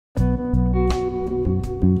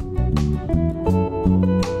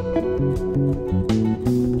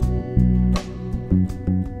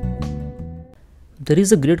There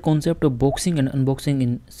is a great concept of boxing and unboxing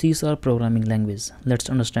in C# programming language. Let's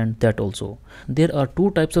understand that also. There are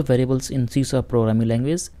two types of variables in C# programming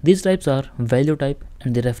language. These types are value type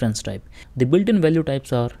and the reference type. The built-in value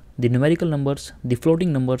types are the numerical numbers, the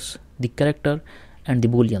floating numbers, the character, and the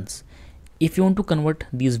booleans. If you want to convert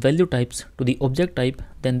these value types to the object type,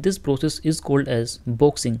 then this process is called as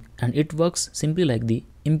boxing, and it works simply like the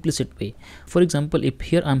implicit way. For example, if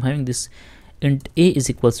here I'm having this int a is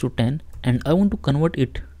equals to 10 and I want to convert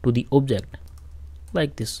it to the object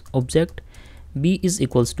like this, object b is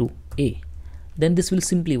equals to a, then this will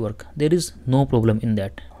simply work. There is no problem in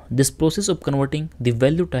that. This process of converting the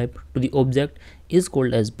value type to the object is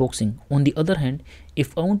called as boxing. On the other hand,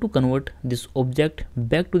 if I want to convert this object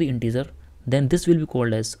back to the integer, then this will be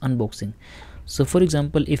called as unboxing. So for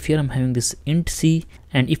example, if here I'm having this int c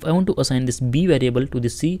and if I want to assign this b variable to the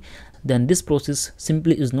c, then this process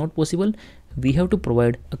simply is not possible. We have to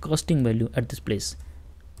provide a casting value at this place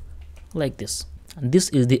like this. This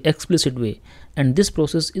is the explicit way, and this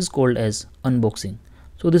process is called as unboxing.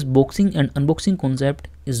 So this boxing and unboxing concept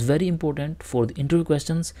is very important for the interview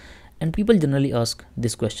questions, and people generally ask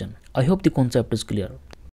this question. I hope the concept is clear.